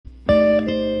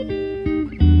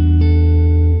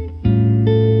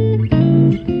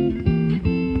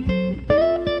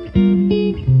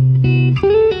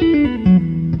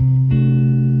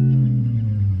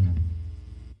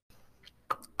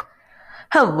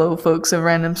Hello, folks of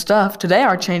Random Stuff. Today,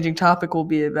 our changing topic will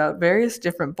be about various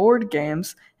different board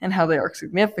games and how they are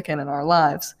significant in our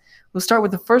lives. We'll start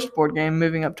with the first board game,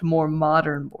 moving up to more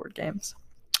modern board games.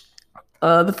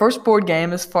 The first board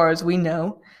game, as far as we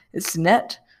know, is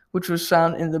Senet, which was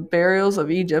found in the burials of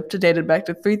Egypt, dated back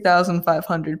to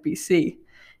 3500 BC.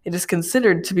 It is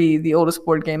considered to be the oldest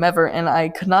board game ever, and I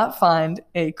could not find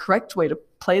a correct way to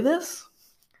play this,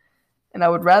 and I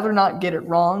would rather not get it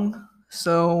wrong,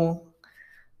 so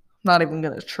not even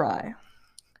going to try.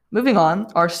 Moving on,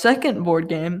 our second board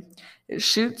game is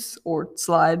Chutes or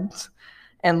Slides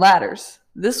and Ladders.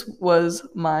 This was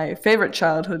my favorite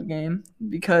childhood game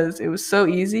because it was so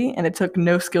easy and it took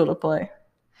no skill to play.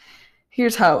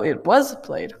 Here's how it was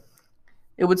played.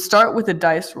 It would start with a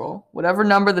dice roll. Whatever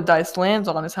number the dice lands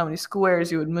on is how many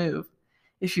squares you would move.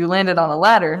 If you landed on a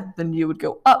ladder, then you would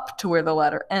go up to where the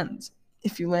ladder ends.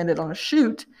 If you landed on a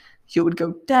chute, you would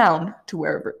go down to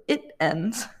wherever it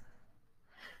ends.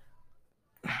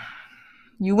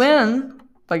 You win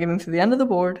by getting to the end of the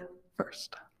board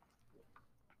first.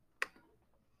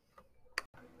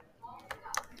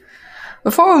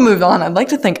 Before we move on, I'd like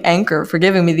to thank Anchor for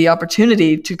giving me the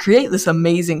opportunity to create this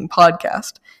amazing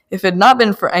podcast. If it had not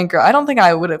been for Anchor, I don't think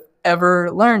I would have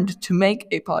ever learned to make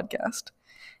a podcast.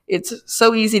 It's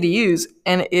so easy to use,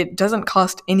 and it doesn't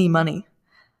cost any money.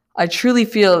 I truly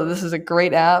feel that this is a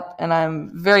great app, and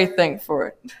I'm very thankful for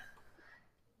it.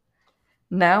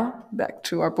 Now, back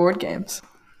to our board games.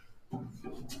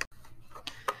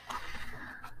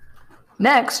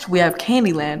 Next, we have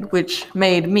Candyland, which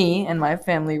made me and my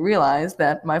family realize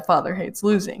that my father hates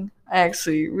losing. I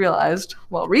actually realized,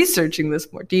 while researching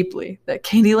this more deeply, that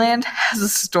Candyland has a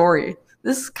story.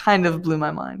 This kind of blew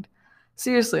my mind.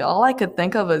 Seriously, all I could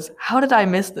think of is, how did I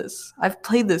miss this? I've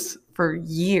played this for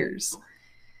years.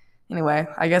 Anyway,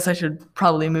 I guess I should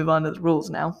probably move on to the rules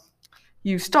now.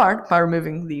 You start by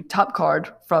removing the top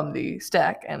card from the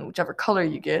stack, and whichever color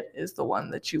you get is the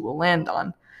one that you will land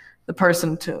on. The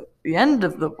person to the end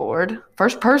of the board,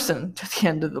 first person to the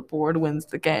end of the board wins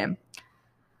the game.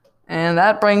 And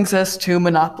that brings us to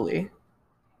Monopoly.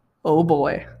 Oh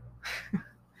boy.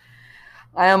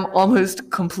 I am almost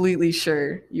completely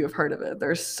sure you have heard of it.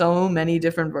 There's so many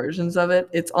different versions of it.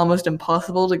 It's almost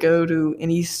impossible to go to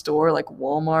any store like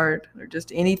Walmart or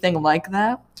just anything like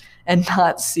that and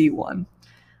not see one.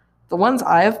 The ones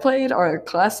I have played are the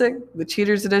Classic, the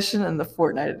Cheaters Edition, and the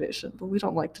Fortnite Edition, but we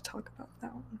don't like to talk about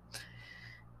that one.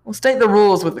 We'll state the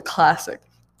rules with the Classic.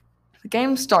 The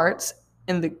game starts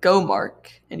in the go mark,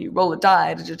 and you roll a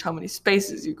die to determine how many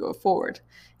spaces you go forward.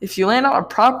 If you land on a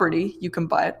property, you can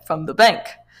buy it from the bank.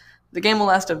 The game will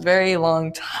last a very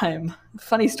long time.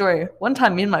 Funny story, one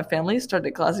time me and my family started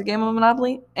a classic game of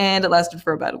Monopoly, and it lasted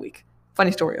for about a week.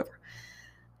 Funny story over.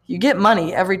 You get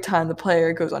money every time the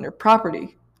player goes on your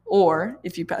property, or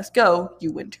if you pass go,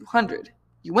 you win 200.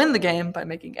 You win the game by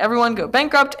making everyone go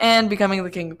bankrupt and becoming the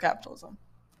king of capitalism.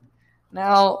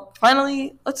 Now,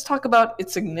 finally, let's talk about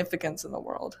its significance in the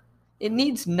world. It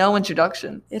needs no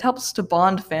introduction. It helps to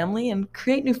bond family and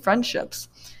create new friendships.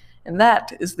 And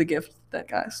that is the gift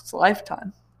that lasts a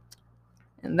lifetime.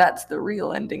 And that's the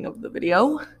real ending of the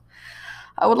video.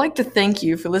 I would like to thank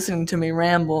you for listening to me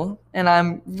ramble, and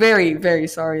I'm very, very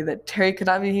sorry that Terry could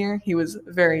not be here. He was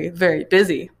very, very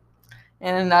busy.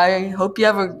 And I hope you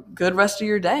have a good rest of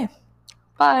your day.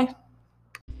 Bye.